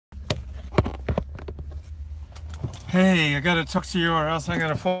Hey, I gotta talk to you or else I'm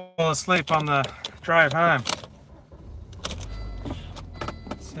gonna fall asleep on the drive home.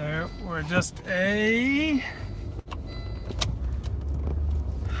 So we're just a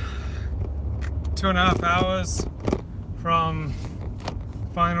 2.5 hours from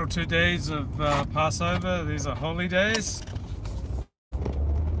final 2 days of Passover. These are holy days.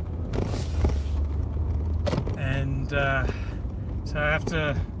 And so I have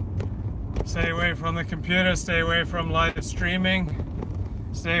to stay away from the computer, stay away from live streaming,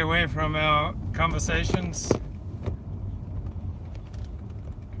 stay away from our conversations.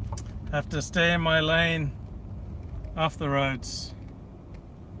 Have to stay in my lane off the roads.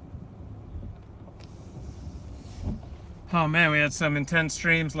 Oh man, we had some intense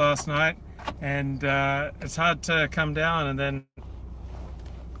streams last night, and it's hard to come down and then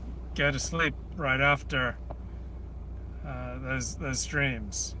go to sleep right after those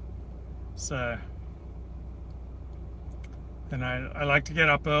streams. So, and I like to get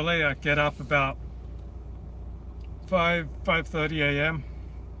up early. I get up about 5:30 a.m.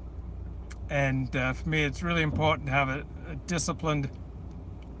 And for me, it's really important to have a disciplined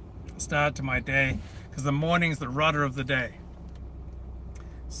start to my day, because the morning's the rudder of the day.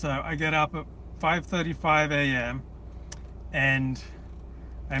 So I get up at 5:35 a.m. and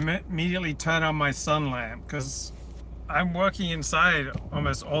I immediately turn on my sun lamp, because I'm working inside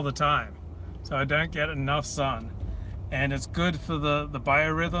almost all the time, so I don't get enough sun. And it's good for the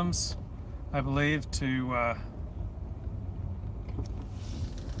biorhythms, I believe, to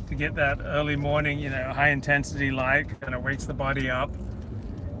get that early morning, high intensity light, and it wakes the body up.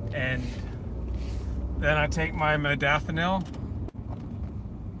 And then I take my modafinil,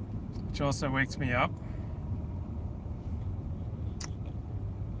 which also wakes me up.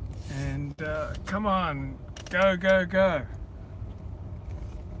 And come on, go, go, go.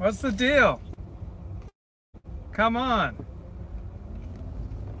 What's the deal? Come on.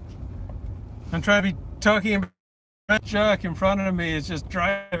 I'm trying to be talking about that jerk in front of me is just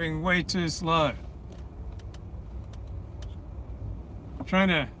driving way too slow.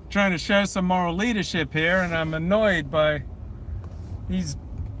 Trying to show some moral leadership here, and I'm annoyed by these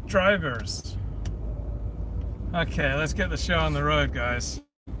drivers. Okay, let's get the show on the road, guys.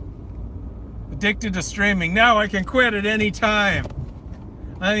 Addicted to streaming. Now I can quit at any time.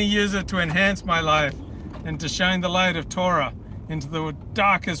 I only use it to enhance my life and to shine the light of Torah into the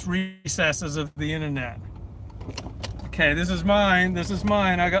darkest recesses of the internet. Okay, this is mine. This is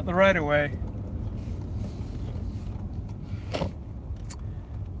mine. I got the right of way.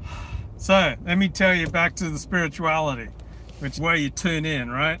 So let me tell you, back to the spirituality, which is where you tune in,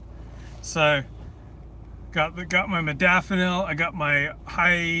 right? So got my modafinil. I got my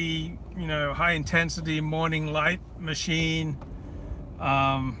high intensity morning light machine.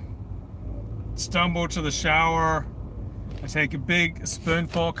 Stumble to the shower. I take a big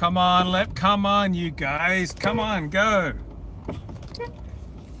spoonful. Come on, you guys. Come on, go.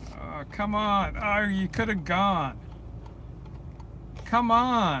 Oh, come on. Oh, you could have gone. Come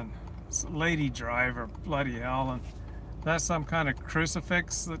on. This lady driver, bloody hell. And that's some kind of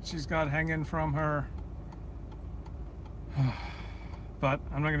crucifix that she's got hanging from her. But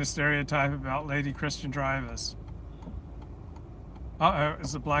I'm not going to stereotype about lady Christian drivers. Uh-oh,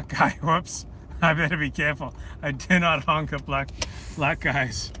 it's a black guy. Whoops. I better be careful. I do not honk at black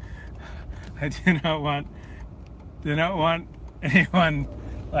guys. I do not want anyone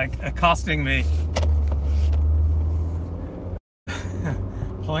like accosting me,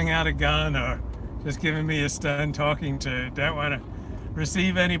 pulling out a gun, or just giving me a stern talking to. Don't want to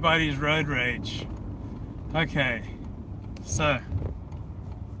receive anybody's road rage. Okay, so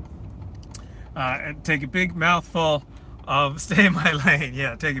take a big mouthful of, stay in my lane.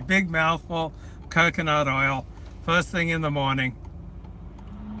 Yeah, take a big mouthful coconut oil first thing in the morning.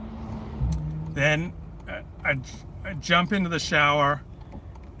 Then I jump into the shower,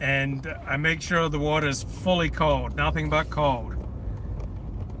 and I make sure the water is fully cold, nothing but cold.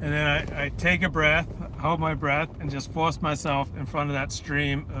 And then I take a breath, hold my breath, and just force myself in front of that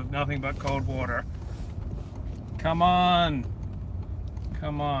stream of nothing but cold water. Come on,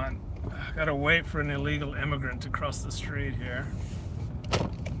 come on. I gotta wait for an illegal immigrant to cross the street here.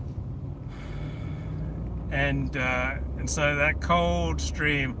 And so that cold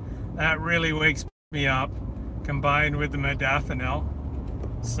stream, that really wakes me up, combined with the modafinil.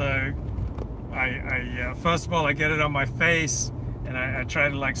 So I first of all, I get it on my face, and I try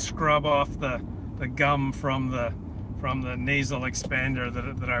to like scrub off the gum from the nasal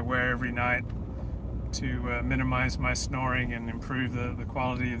expander that I wear every night to minimize my snoring and improve the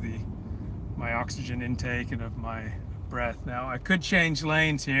quality of my oxygen intake and of my breath. Now I could change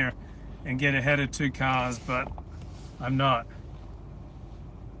lanes here and get ahead of two cars, but I'm not.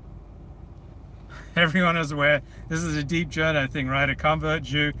 Everyone is aware this is a deep journo thing, right? A convert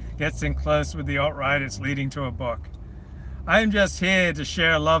Jew gets in close with the alt-right, it's leading to a book. I'm just here to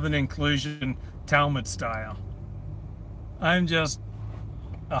share love and inclusion, Talmud style. I'm just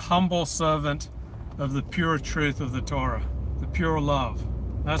a humble servant of the pure truth of the Torah, the pure love.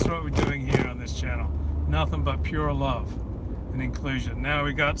 That's what we're doing here on this channel. Nothing but pure love and inclusion. Now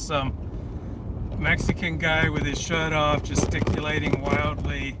we got some Mexican guy with his shirt off, gesticulating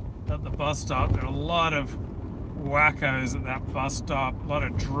wildly at the bus stop. There are a lot of wackos at that bus stop, a lot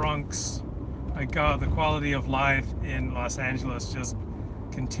of drunks. My God, the quality of life in Los Angeles just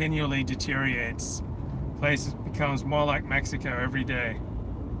continually deteriorates. The place becomes more like Mexico every day.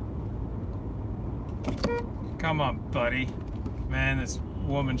 Come on, buddy. Man, this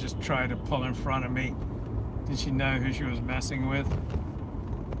woman just tried to pull in front of me. Did she know who she was messing with?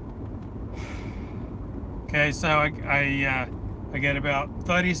 Okay, so I get about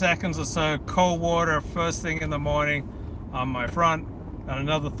 30 seconds or so cold water first thing in the morning on my front, and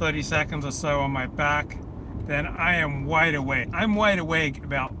another 30 seconds or so on my back. Then I am wide awake. I'm wide awake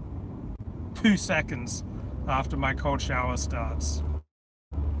about 2 seconds after my cold shower starts.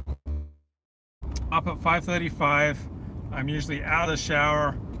 Up at 5:35, I'm usually out of the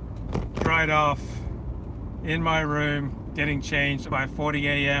shower, dried off, in my room, getting changed by 5:40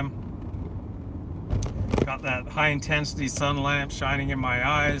 a.m. Got that high intensity sun lamp shining in my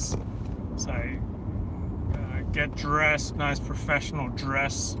eyes. So I get dressed, nice professional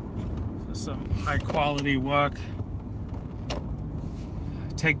dress for some high quality work.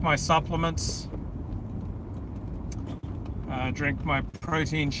 Take my supplements, drink my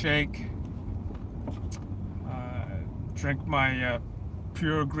protein shake, drink my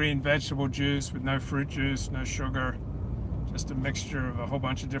pure green vegetable juice with no fruit juice, no sugar, just a mixture of a whole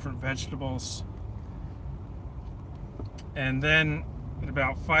bunch of different vegetables. And then at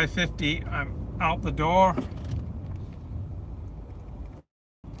about 5:50, I'm out the door,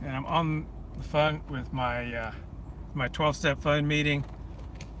 and I'm on the phone with my 12-step phone meeting,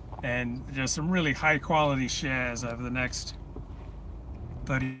 and there's some really high quality shares over the next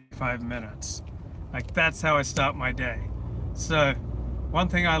 35 minutes. Like, that's how I start my day. So one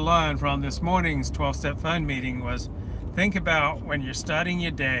thing I learned from this morning's 12-step phone meeting was, think about when you're starting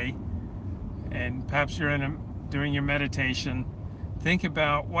your day, and perhaps you're doing your meditation, think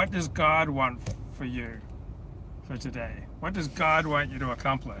about, what does God want for you for today? What does God want you to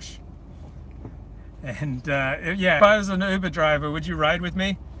accomplish? And yeah, if I was an Uber driver, would you ride with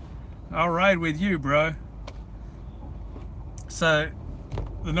me? I'll ride with you, bro. So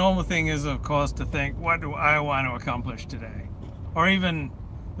the normal thing is, of course, to think, what do I want to accomplish today? Or even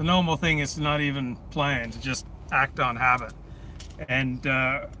the normal thing is to not even plan, to just act on habit. And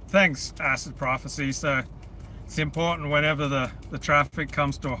thanks, Acid Prophecy. So it's important whenever the traffic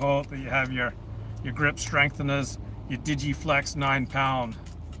comes to a halt that you have your grip strengtheners, your DigiFlex 9-pound.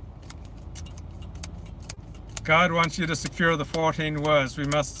 God wants you to secure the 14 words. We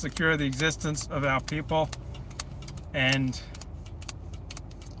must secure the existence of our people and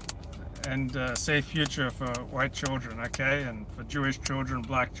a safe future for white children, okay, and for Jewish children,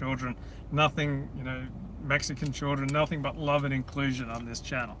 black children, nothing, you know, Mexican children, nothing but love and inclusion on this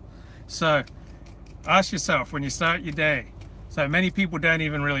channel. So ask yourself when you start your day. So many people don't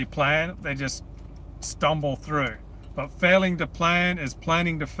even really plan, they just stumble through. But failing to plan is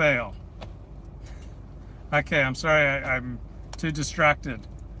planning to fail. Okay, I'm sorry, I'm too distracted.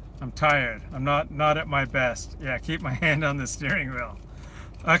 I'm tired. I'm not at my best. Yeah, keep my hand on the steering wheel.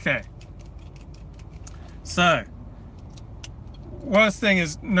 Okay. So, worst thing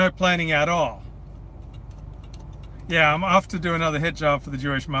is no planning at all. Yeah, I'm off to do another hit job for the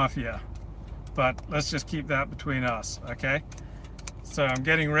Jewish Mafia. But let's just keep that between us, okay? So I'm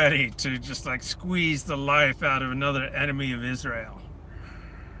getting ready to just like squeeze the life out of another enemy of Israel.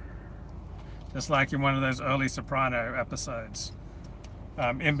 Just like in one of those early Soprano episodes.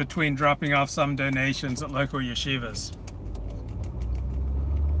 In between dropping off some donations at local yeshivas.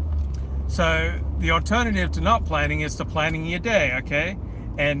 So the alternative to not planning is to planning your day, okay?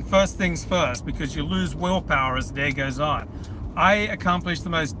 And first things first, because you lose willpower as the day goes on. I accomplished the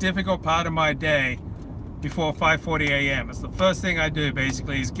most difficult part of my day before 5:40 a.m. It's the first thing I do,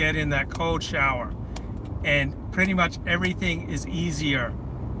 basically, is get in that cold shower. And pretty much everything is easier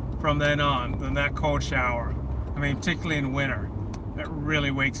from then on than that cold shower. I mean, particularly in winter. That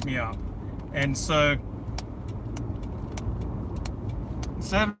really wakes me up. And so,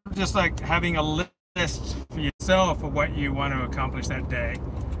 instead of just like having a list for yourself of what you want to accomplish that day,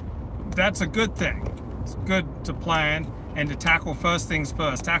 that's a good thing. It's good to plan. and to tackle first things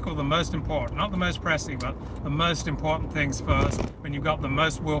first, tackle the most important, not the most pressing, but the most important things first when you've got the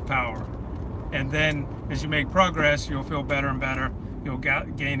most willpower. And then as you make progress, you'll feel better and better. You'll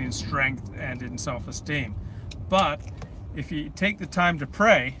gain in strength and in self-esteem. But if you take the time to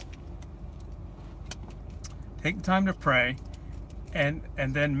pray, and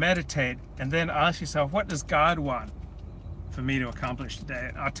then meditate, and then ask yourself, what does God want for me to accomplish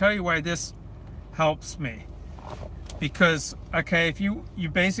today? I'll tell you why this helps me. Because, okay, if you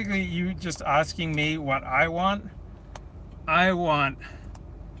just asking me what I want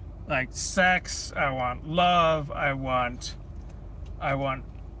like sex, I want love, I want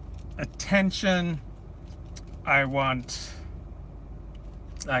attention, I want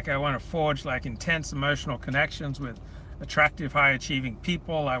to forge like intense emotional connections with attractive, high achieving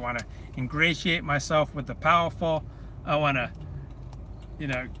people. I want to ingratiate myself with the powerful. I want to,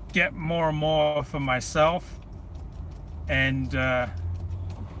 get more and more for myself. And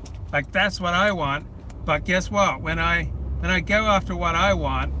like that's what I want. But guess what? When I go after what I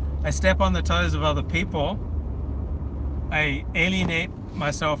want, I step on the toes of other people. I alienate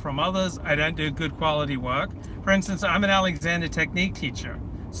myself from others. I don't do good quality work. For instance, I'm an Alexander Technique teacher.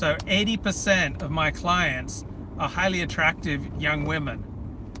 So 80% of my clients are highly attractive young women.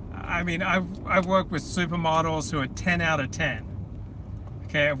 I mean, I've worked with supermodels who are 10 out of 10.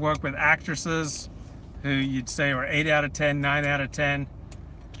 Okay, I've worked with actresses who you'd say are 8 out of 10, 9 out of 10.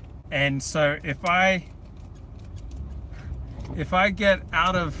 And so if I get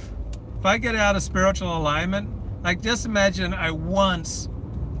out of spiritual alignment, like just imagine I once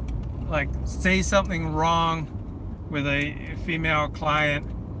like say something wrong with a female client,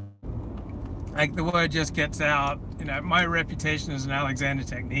 like the word just gets out, my reputation as an Alexander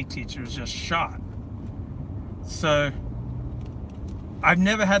Technique teacher is just shot. So I've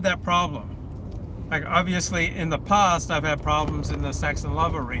never had that problem. Like obviously in the past I've had problems in the sex and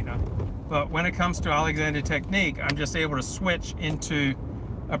love arena, but when it comes to Alexander Technique, I'm just able to switch into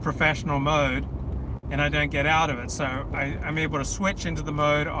a professional mode and I don't get out of it. So I'm able to switch into the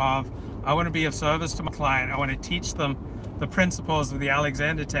mode of I want to be of service to my client. I want to teach them the principles of the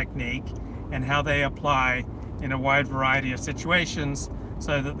Alexander Technique and how they apply in a wide variety of situations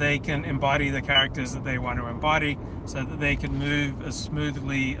so that they can embody the characters that they want to embody, so that they can move as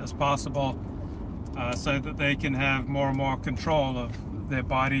smoothly as possible, so that they can have more and more control of their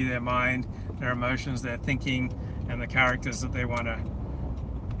body, their mind, their emotions, their thinking, and the characters that they want to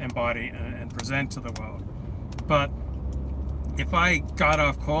embody and present to the world. But if I got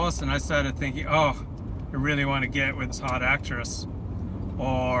off course and I started thinking, oh, I really want to get with this hot actress,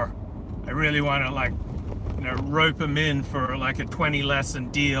 or I really want to rope them in for like a 20 lesson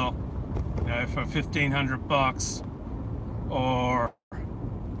deal, for $1,500, or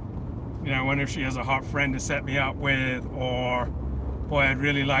I wonder if she has a hot friend to set me up with, or boy, I'd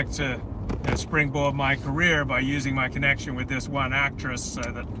really like to springboard my career by using my connection with this one actress so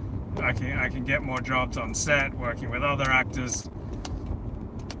that I can get more jobs on set working with other actors.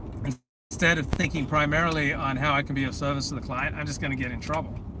 Instead of thinking primarily on how I can be of service to the client, I'm just going to get in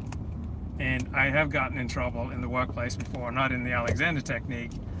trouble. And I have gotten in trouble in the workplace before, not in the Alexander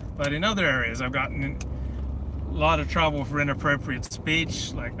Technique, but in other areas. I've gotten in a lot of trouble for inappropriate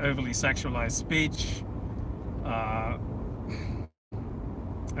speech, like overly sexualized speech.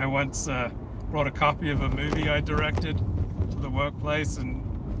 I once brought a copy of a movie I directed to the workplace and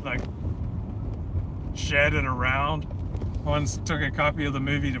shared it around. Once took a copy of the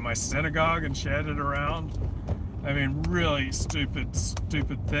movie to my synagogue and shared it around. I mean, really stupid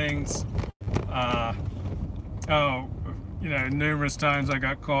things. Numerous times I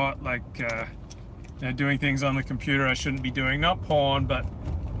got caught doing things on the computer I shouldn't be doing. Not porn, but,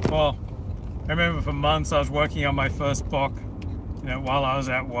 well, I remember for months I was working on my first book, while I was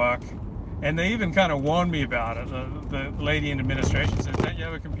at work. And they even kind of warned me about it. The lady in administration said, don't you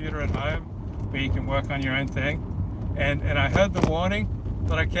have a computer at home where you can work on your own thing? And I heard the warning,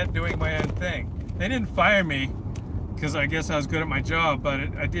 but I kept doing my own thing. They didn't fire me because I guess I was good at my job, but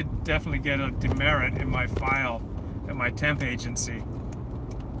I did definitely get a demerit in my file at my temp agency.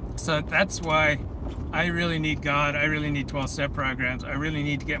 So that's why I really need God. I really need 12-step programs. I really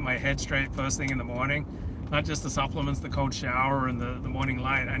need to get my head straight first thing in the morning. Not just the supplements, the cold shower, and the morning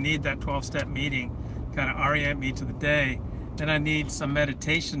light. I need that 12-step meeting, kind of orient me to the day. Then I need some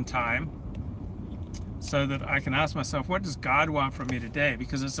meditation time so that I can ask myself, what does God want from me today?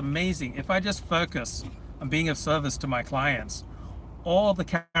 Because it's amazing. If I just focus on being of service to my clients, all the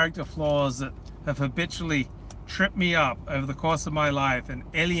character flaws that have habitually tripped me up over the course of my life and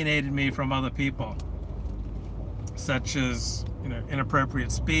alienated me from other people, such as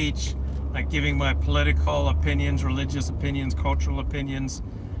inappropriate speech, like giving my political opinions, religious opinions, cultural opinions,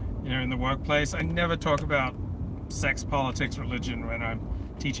 in the workplace. I never talk about sex, politics, religion when I'm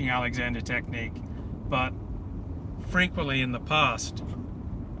teaching Alexander technique, but frequently in the past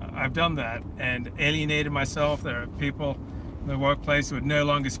I've done that and alienated myself. There are people in the workplace who would no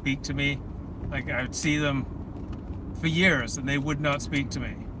longer speak to me. Like, I would see them for years and they would not speak to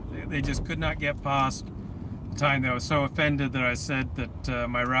me. They just could not get past the time. They were so offended that I said that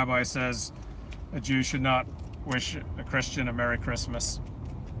my rabbi says a Jew should not wish a Christian a Merry Christmas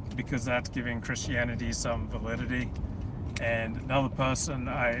because that's giving Christianity some validity. And another person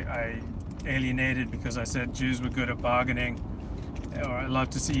I alienated because I said Jews were good at bargaining. Or I'd love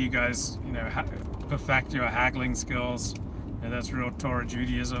to see you guys, perfect your haggling skills. And that's real Torah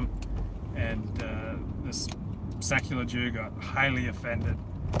Judaism. And this secular Jew got highly offended.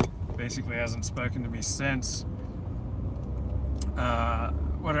 Basically hasn't spoken to me since.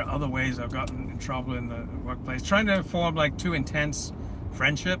 What are other ways I've gotten in trouble in the workplace? Trying to form like too intense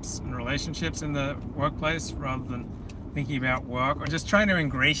friendships and relationships in the workplace rather than thinking about work, or just trying to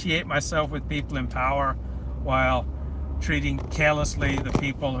ingratiate myself with people in power while treating carelessly the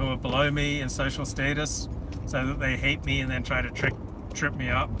people who are below me in social status so that they hate me and then try to trip me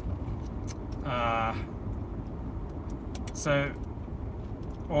up.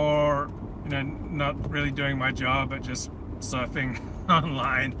 Or not really doing my job but just surfing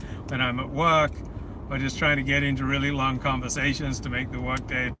online when I'm at work, or just trying to get into really long conversations to make the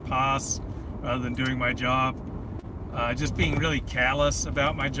workday pass rather than doing my job. Just being really careless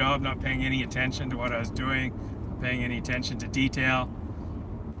about my job, not paying any attention to what I was doing, not paying any attention to detail.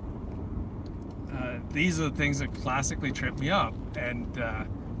 These are the things that classically trip me up, and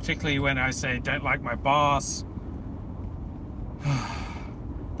particularly when I say don't like my boss.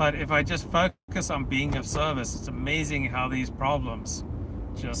 But if I just focus on being of service, it's amazing how these problems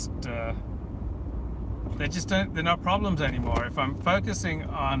just they're not problems anymore. If I'm focusing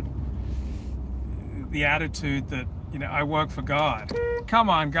on the attitude that I work for God. Come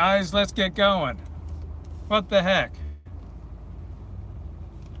on, guys, let's get going. What the heck?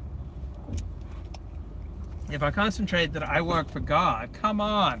 If I concentrate that I work for God, come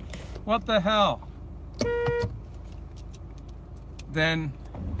on, what the hell? Then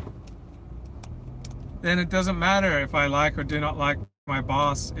it doesn't matter if I like or do not like my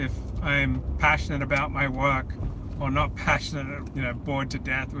boss, if I'm passionate about my work or not passionate, bored to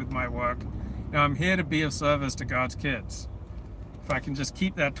death with my work. I'm here to be of service to God's kids. If I can just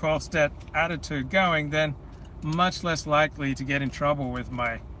keep that 12-step attitude going, then I'm much less likely to get in trouble with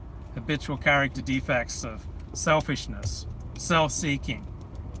my habitual character defects of selfishness, self-seeking,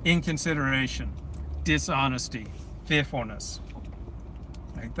 inconsideration, dishonesty, fearfulness.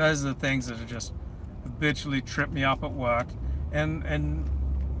 Like, those are the things that are just habitually trip me up at work and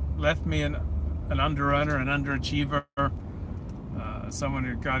left me an under-earner, an underachiever, someone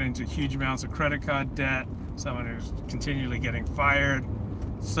who got into huge amounts of credit card debt, someone who's continually getting fired.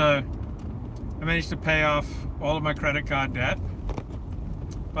 So I managed to pay off all of my credit card debt,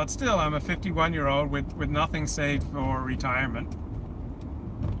 but still I'm a 51-year-old with nothing saved for retirement.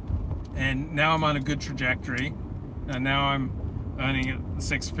 And now I'm on a good trajectory, and now I'm earning at the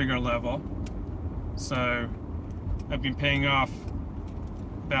six-figure level. So I've been paying off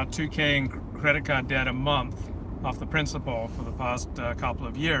about $2,000 in credit card debt a month off the principal for the past couple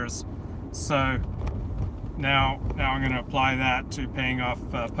of years. So now I'm going to apply that to paying off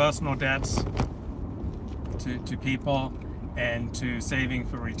personal debts to people, and to saving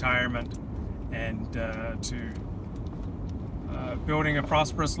for retirement, and to building a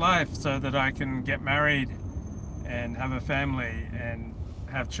prosperous life so that I can get married and have a family and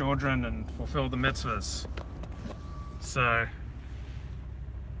have children and fulfill the mitzvahs. So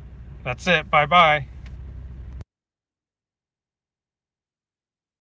that's it. Bye-bye.